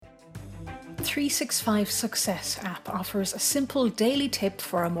365 Success app offers a simple daily tip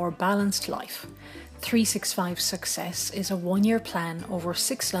for a more balanced life. 365 Success is a one-year plan over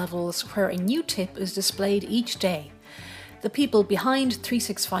 6 levels where a new tip is displayed each day. The people behind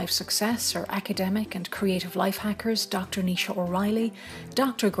 365 Success are academic and creative life hackers Dr. Nisha O'Reilly,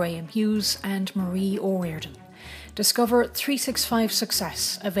 Dr. Graham Hughes and Marie O'Riordan. Discover 365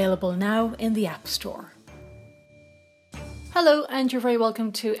 Success, available now in the App Store. Hello, and you're very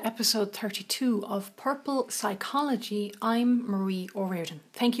welcome to episode 32 of Purple Psychology. I'm Marie O'Riordan.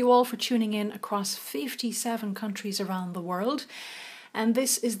 Thank you all for tuning in across 57 countries around the world. And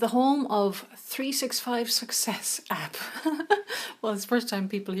this is the home of 365 Success app. Well, it's the first time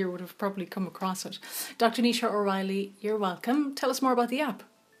people here would have probably come across it. Dr. Nisha O'Reilly, you're welcome. Tell us more about the app.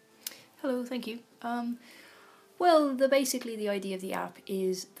 Hello, thank you. Well, basically the idea of the app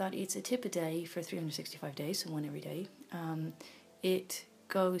is that it's a tip a day for 365 days, so one every day. It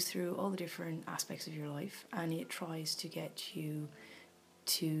goes through all the different aspects of your life and it tries to get you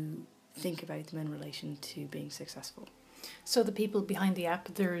to think about them in relation to being successful. So the people behind the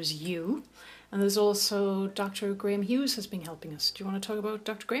app, there's you, and there's also Dr. Graham Hughes has been helping us. Do you want to talk about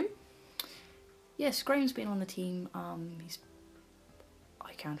Dr. Graham? Yes, Graham's been on the team.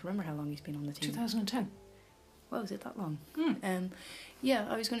 I can't remember how long he's been on the team. 2010. Well, was it that long? Yeah,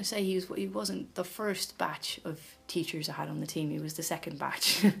 I was going to say he wasn't the first batch of teachers I had on the team. He was the second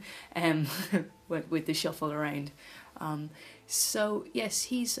batch, with the shuffle around. So yes,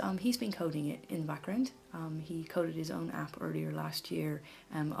 he's been coding it in the background. He coded his own app earlier last year,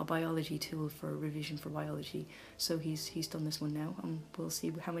 a biology tool for revision for biology. So he's done this one now, and we'll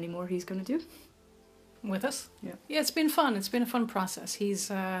see how many more he's going to do with us. Yeah, it's been fun. It's been a fun process.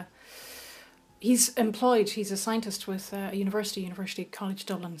 He's employed, he's a scientist with a University College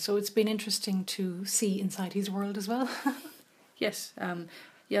Dublin, so it's been interesting to see inside his world as well. Yes,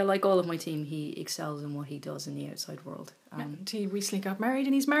 like all of my team, he excels in what he does in the outside world. And he recently got married,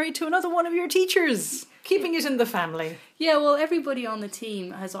 and he's married to another one of your teachers, keeping it in the family. Yeah, well, everybody on the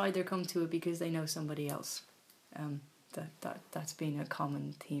team has either come to it because they know somebody else. That's been a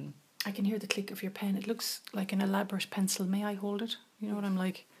common theme. I can hear the click of your pen. It looks like an elaborate pencil. May I hold it? You know what I'm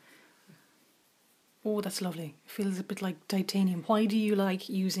like? Oh, that's lovely. It feels a bit like titanium. Why do you like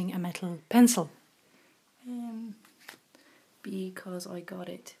using a metal pencil? Because I got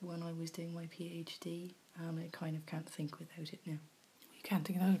it when I was doing my PhD, and I kind of can't think without it now. You can't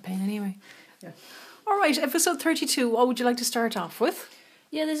think without a pen anyway. Yeah. All right, episode 32. What would you like to start off with?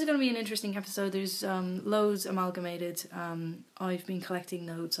 Yeah, this is going to be an interesting episode. There's loads amalgamated. I've been collecting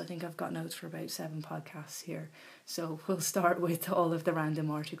notes. I think I've got notes for about 7 podcasts here. So we'll start with all of the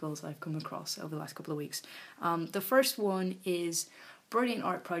random articles I've come across over the last couple of weeks. The first one is brilliant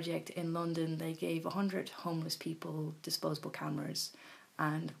art project in London. They gave 100 homeless people disposable cameras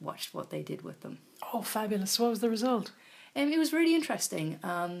and watched what they did with them. Oh, fabulous. What was the result? It was really interesting.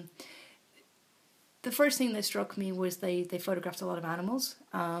 The first thing that struck me was they photographed a lot of animals.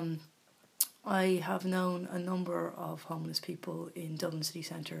 I have known a number of homeless people in Dublin city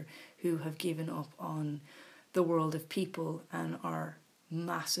centre who have given up on the world of people and are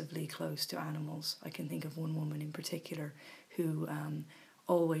massively close to animals. I can think of one woman in particular who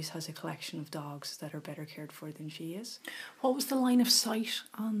always has a collection of dogs that are better cared for than she is. What was the line of sight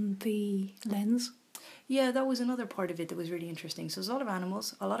on the lens? Yeah, that was another part of it that was really interesting. So there's a lot of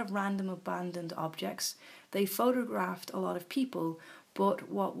animals, a lot of random abandoned objects. They photographed a lot of people, but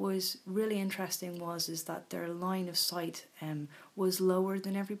what was really interesting is that their line of sight was lower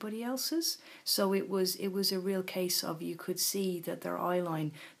than everybody else's. So it was a real case of, you could see that their eye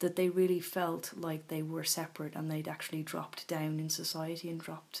line, that they really felt like they were separate and they'd actually dropped down in society and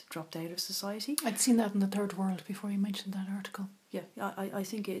dropped out of society. I'd seen that in the Third World before you mentioned that article. Yeah, I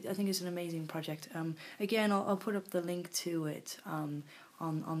think it's an amazing project. Again, I'll put up the link to it on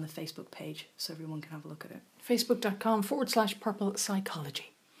the Facebook page so everyone can have a look at it. Facebook.com/Purple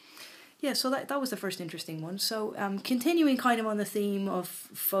Psychology. Yeah, so that was the first interesting one. So continuing kind of on the theme of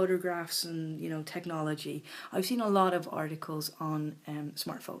photographs and technology, I've seen a lot of articles on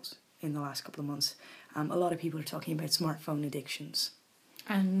smartphones in the last couple of months. A lot of people are talking about smartphone addictions.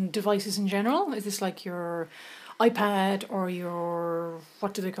 And devices in general? Is this like your iPad or your,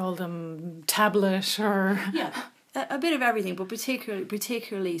 what do they call them, tablet or... Yeah, a bit of everything, but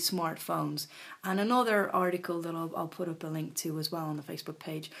particularly smartphones. And another article that I'll put up a link to as well on the Facebook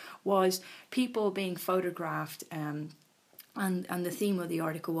page was people being photographed, and the theme of the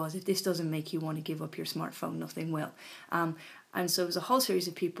article was, if this doesn't make you want to give up your smartphone, nothing will. And so it was a whole series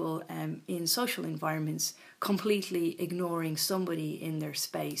of people in social environments completely ignoring somebody in their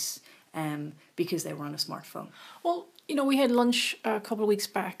space because they were on a smartphone. Well, You know, we had lunch a couple of weeks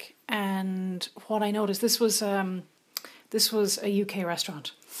back, and what I noticed, this was a UK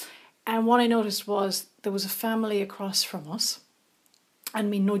restaurant, and what I noticed was there was a family across from us, and I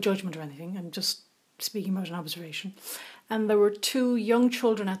mean no judgment or anything, I'm just speaking about an observation, and there were two young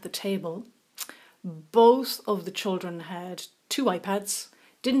children at the table. Both of the children had two iPads,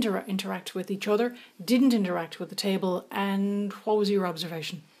 didn't interact with each other, didn't interact with the table, and what was your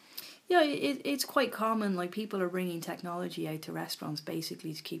observation? Yeah, it's quite common. Like, people are bringing technology out to restaurants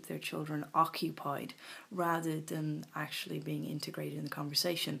basically to keep their children occupied rather than actually being integrated in the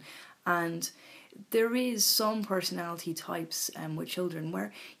conversation. And there is some personality types with children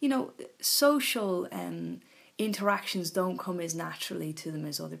where, you know, social interactions don't come as naturally to them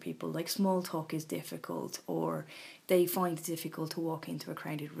as other people. Like, small talk is difficult, or they find it difficult to walk into a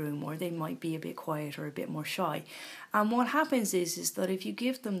crowded room, or they might be a bit quiet or a bit more shy. And what happens is that if you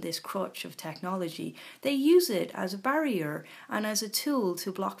give them this crutch of technology, they use it as a barrier and as a tool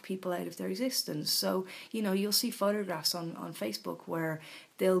to block people out of their existence. So, you know, you'll see photographs on Facebook where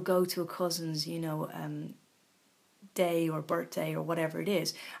they'll go to a cousin's, day or birthday or whatever it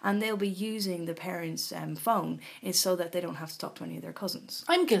is, and they'll be using the parents' phone so that they don't have to talk to any of their cousins.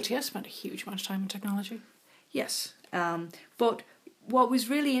 I'm guilty. I spent a huge amount of time in technology. Yes, but what was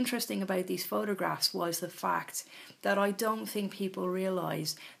really interesting about these photographs was the fact that I don't think people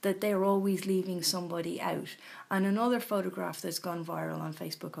realise that they're always leaving somebody out. And another photograph that's gone viral on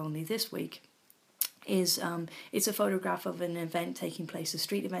Facebook only this week is it's a photograph of an event taking place, a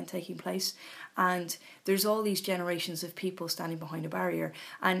street event taking place, and there's all these generations of people standing behind a barrier,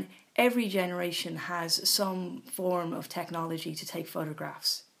 and every generation has some form of technology to take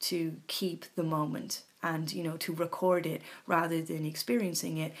photographs, to keep the moment and, you know, to record it rather than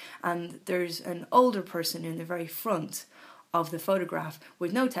experiencing it. And there's an older person in the very front of the photograph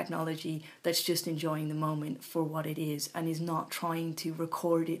with no technology, that's just enjoying the moment for what it is and is not trying to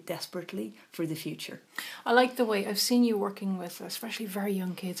record it desperately for the future. I like the way I've seen you working with especially very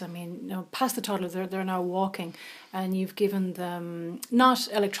young kids. I mean, you know, past the toddler, they're now walking, and you've given them not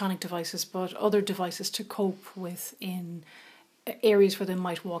electronic devices but other devices to cope with in areas where they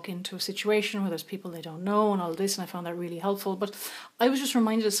might walk into a situation where there's people they don't know and all this, and I found that really helpful. But I was just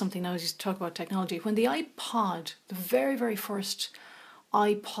reminded of something now as you talk about technology. When the iPod, the very, very first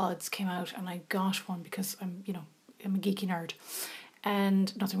iPods came out, and I got one because I'm a geeky nerd,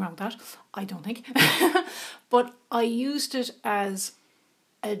 and nothing wrong with that, I don't think. But I used it as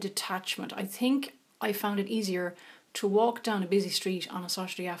a detachment. I think I found it easier to walk down a busy street on a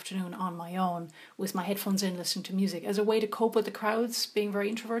Saturday afternoon on my own with my headphones in, listening to music, as a way to cope with the crowds, being very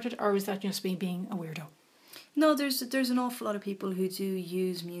introverted, or is that just me being a weirdo? No, there's an awful lot of people who do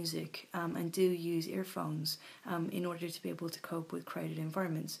use music and do use earphones in order to be able to cope with crowded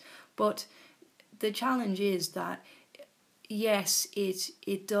environments. But the challenge is that, yes,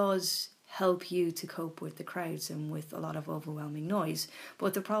 it does help you to cope with the crowds and with a lot of overwhelming noise.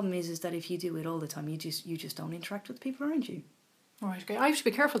 But the problem is that if you do it all the time, you just don't interact with the people around you. All right, okay. I have to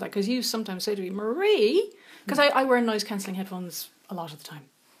be careful of that, because you sometimes say to me, Marie, because I wear noise cancelling headphones a lot of the time.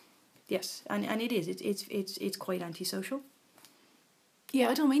 Yes, and it is. It's quite antisocial. Yeah,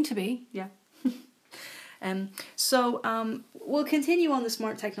 I don't mean to be. Yeah. So we'll continue on the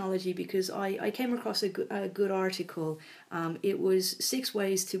smart technology, because I came across a good article. It was 6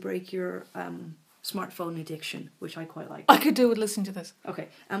 ways to break your smartphone addiction, which I quite like. I could do with listening to this. Okay.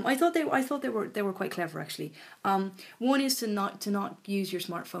 I thought they were quite clever, actually. One is to not use your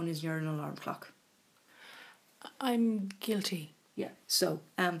smartphone as your alarm clock. I'm guilty. Yeah. So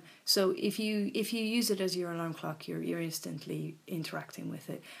if you use it as your alarm clock, you're instantly interacting with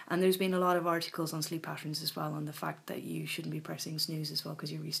it. And there's been a lot of articles on sleep patterns as well, on the fact that you shouldn't be pressing snooze as well,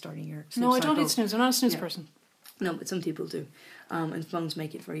 because you're restarting your sleep cycle. No, I don't hit snooze. I'm not a snooze person. No, but some people do. And phones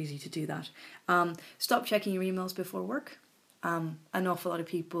make it very easy to do that. Stop checking your emails before work. An awful lot of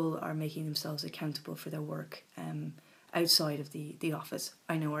people are making themselves accountable for their work outside of the office.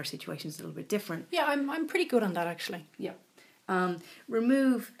 I know our situation's a little bit different. Yeah, I'm pretty good on that, actually. Yeah.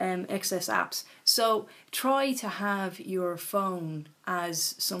 Remove excess apps. So try to have your phone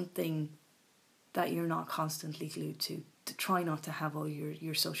as something that you're not constantly glued to. Try not to have all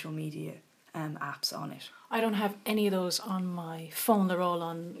your social media apps on it. I don't have any of those on my phone. They're all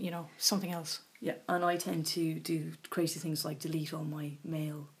on, something else. Yeah, and I tend to do crazy things like delete all my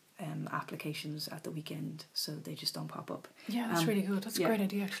mail applications at the weekend, so they just don't pop up. Yeah, that's really good. That's a great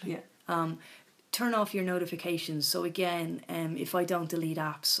idea, actually. Yeah. Turn off your notifications. So again, if I don't delete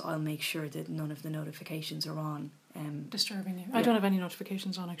apps, I'll make sure that none of the notifications are on. Disturbing you. Yeah. I don't have any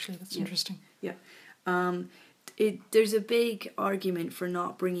notifications on, actually. That's interesting. Yeah. There's a big argument for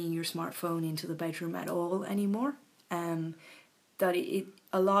not bringing your smartphone into the bedroom at all anymore. that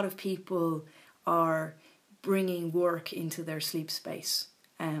a lot of people are bringing work into their sleep space.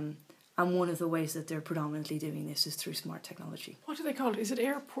 And one of the ways that they're predominantly doing this is through smart technology. What do they call it? Is it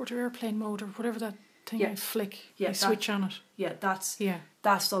airport or airplane mode or whatever that thing I flick? I switch on it. Yeah, that's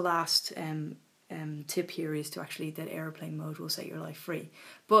the last tip here, is to actually that airplane mode will set your life free.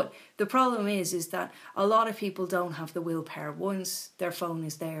 But the problem is that a lot of people don't have the willpower. Once their phone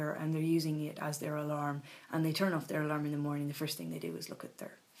is there and they're using it as their alarm, and they turn off their alarm in the morning, the first thing they do is look at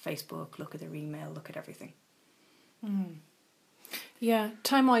their Facebook, look at their email, look at everything. Yeah,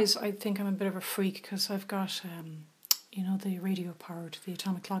 time-wise, I think I'm a bit of a freak because I've got, the radio-powered, the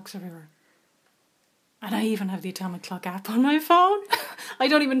atomic clocks everywhere. And I even have the atomic clock app on my phone. I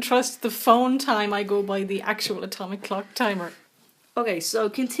don't even trust the phone time. I go by the actual atomic clock timer. Okay, so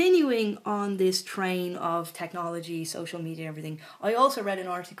continuing on this train of technology, social media, everything, I also read an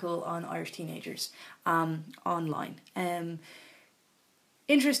article on Irish teenagers online.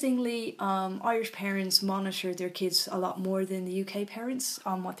 Interestingly, Irish parents monitor their kids a lot more than the UK parents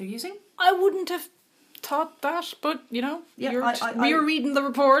on what they're using. I wouldn't have thought that, but you're reading the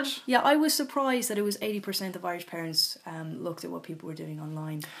report. Yeah, I was surprised that it was 80% of Irish parents looked at what people were doing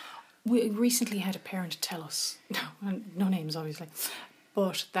online. We recently had a parent tell us, no names obviously,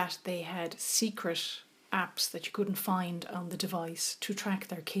 but that they had secret apps that you couldn't find on the device to track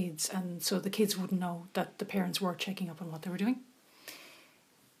their kids, and so the kids wouldn't know that the parents were checking up on what they were doing.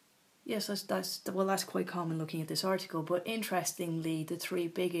 Yes, that's quite common looking at this article. But interestingly, the three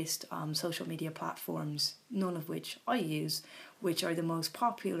biggest social media platforms, none of which I use, which are the most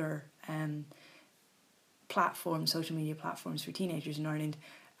popular social media platforms for teenagers in Ireland,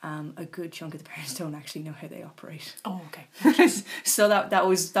 a good chunk of the parents don't actually know how they operate. Oh, okay. So that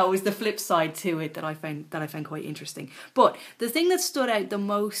was the flip side to it that I found quite interesting. But the thing that stood out the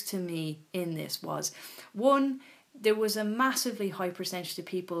most to me in this was, one, there was a massively high percentage of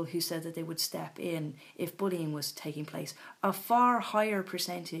people who said that they would step in if bullying was taking place. A far higher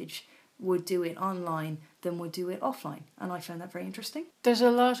percentage would do it online than would do it offline. And I found that very interesting. There's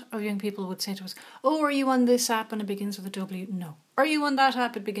a lot of young people who would say to us, oh, are you on this app and it begins with a W? No. Are you on that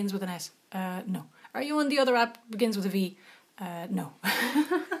app, it begins with an S? No. Are you on the other app, begins with a V? No.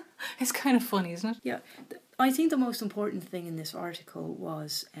 It's kind of funny, isn't it? Yeah. I think the most important thing in this article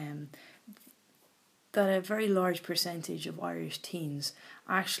was that a very large percentage of Irish teens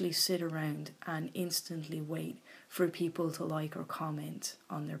actually sit around and instantly wait for people to like or comment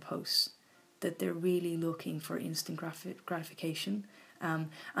on their posts. That they're really looking for instant gratification, and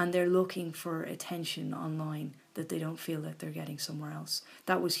they're looking for attention online that they don't feel that they're getting somewhere else.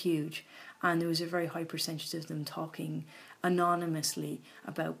 That was huge. And there was a very high percentage of them talking anonymously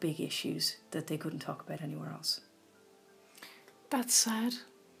about big issues that they couldn't talk about anywhere else. That's sad.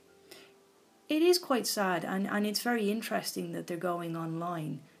 It is quite sad, and it's very interesting that they're going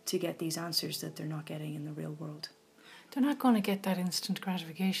online to get these answers that they're not getting in the real world. They're not going to get that instant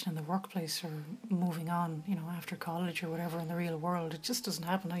gratification in the workplace or moving on, after college or whatever in the real world. It just doesn't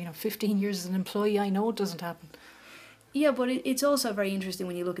happen. 15 years as an employee, I know it doesn't happen. Yeah, but it's also very interesting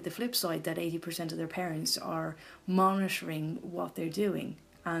when you look at the flip side that 80% of their parents are monitoring what they're doing,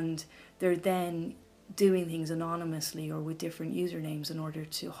 and they're then doing things anonymously or with different usernames in order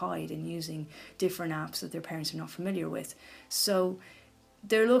to hide, and using different apps that their parents are not familiar with. So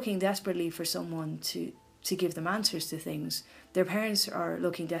they're looking desperately for someone to give them answers to things. Their parents are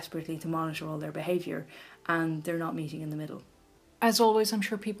looking desperately to monitor all their behaviour, and they're not meeting in the middle. As always, I'm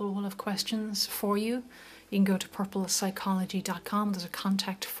sure people will have questions for you. You can go to purplepsychology.com. There's a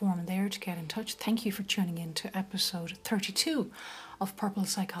contact form there to get in touch. Thank you for tuning in to episode 32 of Purple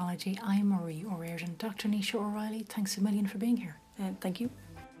Psychology. I'm Marie O'Riordan. Dr. Nisha O'Reilly, thanks a million for being here. Thank you.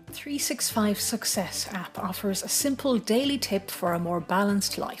 365 Success app offers a simple daily tip for a more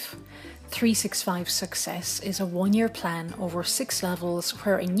balanced life. 365 Success is a one-year plan over 6 levels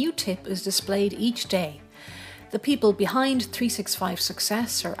where a new tip is displayed each day. The people behind 365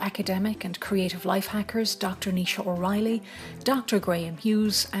 Success are academic and creative life hackers Dr. Nisha O'Reilly, Dr. Graham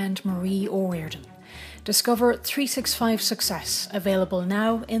Hughes and Marie O'Riordan. Discover 365 Success, available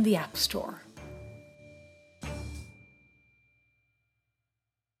now in the App Store.